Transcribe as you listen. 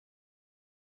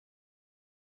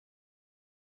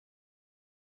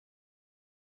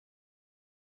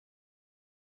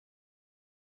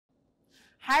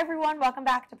Hi everyone, welcome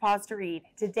back to Paws to Read.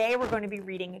 Today we're going to be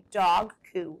reading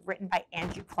Dogku, written by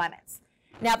Clements.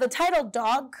 Now the title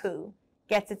Dogku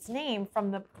gets its name from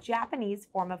the Japanese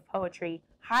form of poetry,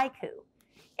 haiku.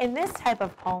 In this type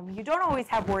of poem, you don't always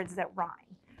have words that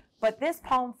rhyme, but this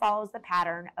poem follows the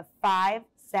pattern of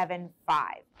 5-7-5.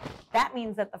 That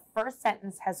means that the first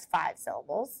sentence has 5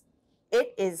 syllables.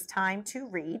 It is time to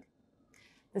read.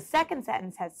 The second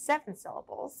sentence has 7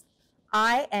 syllables.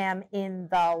 I am in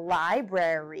the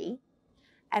library.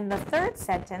 And the third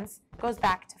sentence goes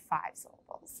back to 5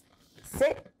 syllables.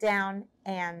 Sit down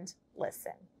and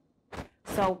listen.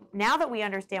 So now that we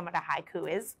understand what a haiku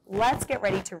is, let's get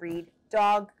ready to read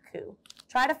Dogku.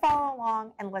 Try to follow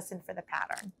along and listen for the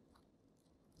pattern.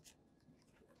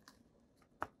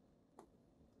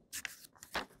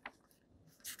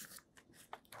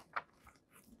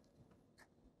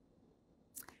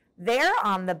 There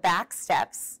on the back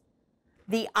steps,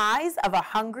 the eyes of a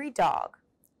hungry dog.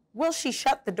 Will she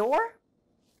shut the door?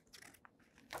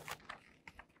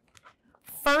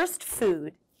 First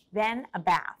food, then a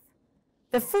bath.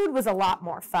 The food was a lot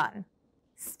more fun.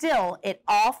 Still, it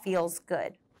all feels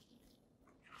good.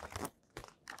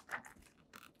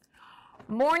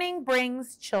 Morning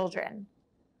brings children.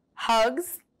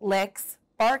 Hugs, licks,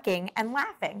 barking, and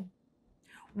laughing.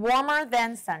 Warmer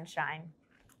than sunshine.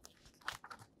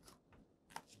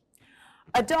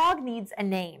 A dog needs a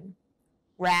name.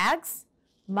 Rags?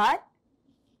 Mutt?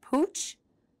 Pooch?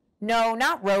 No,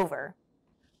 not Rover.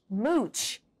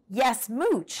 Mooch. Yes,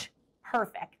 Mooch.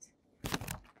 Perfect.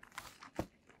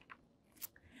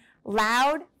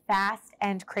 Loud, fast,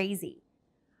 and crazy.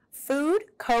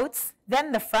 Food, coats,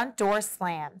 then the front door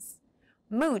slams.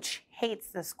 Mooch hates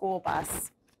the school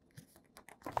bus.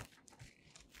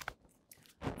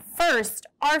 First,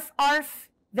 arf, arf,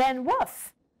 then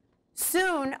woof.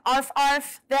 Soon, arf,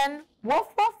 arf, then woof,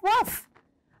 woof, woof.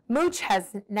 Mooch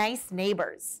has nice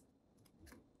neighbors.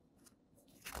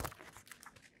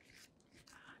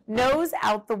 Nose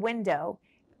out the window,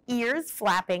 ears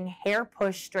flapping, hair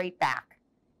pushed straight back.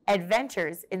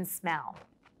 Adventures in smell.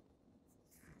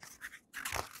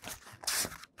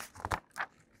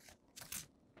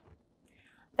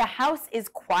 The house is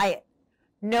quiet.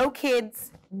 No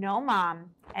kids, no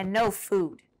mom, and no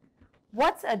food.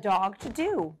 What's a dog to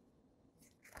do?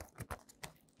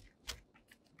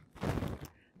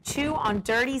 Chew on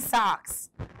dirty socks.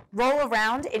 Roll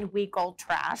around in week old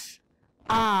trash.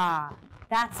 Ah,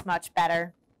 that's much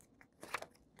better.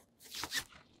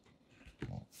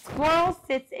 Squirrel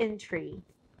sits in tree.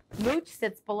 Mooch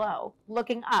sits below,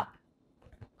 looking up.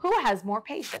 Who has more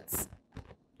patience?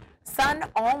 Sun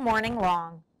all morning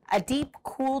long. A deep,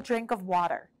 cool drink of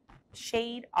water.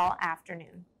 Shade all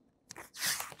afternoon.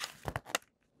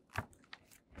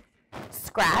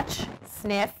 Scratch,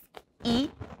 sniff,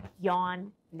 eat,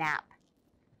 yawn, nap.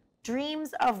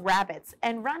 Dreams of rabbits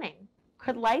and running.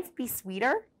 Could life be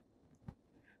sweeter?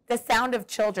 The sound of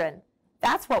children.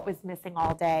 That's what was missing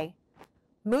all day.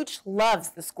 Mooch loves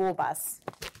the school bus.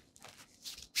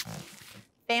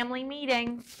 Family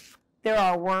meeting. There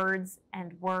are words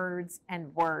and words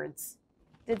and words.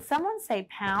 Did someone say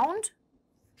pound?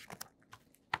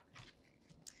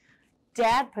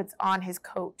 Dad puts on his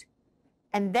coat,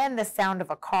 and then the sound of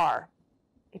a car.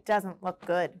 It doesn't look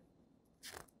good.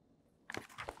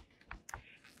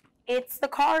 It's the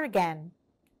car again,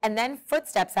 and then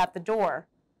footsteps at the door.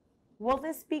 Will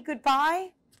this be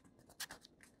goodbye?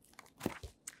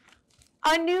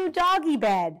 A new doggy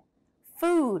bed,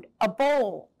 food, a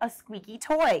bowl, a squeaky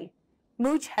toy.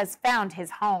 Mooch has found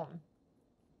his home.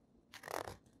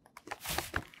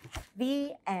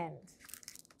 The end.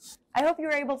 I hope you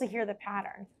were able to hear the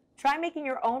pattern. Try making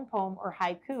your own poem or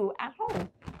haiku at home.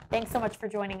 Thanks so much for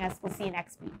joining us. We'll see you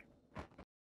next week.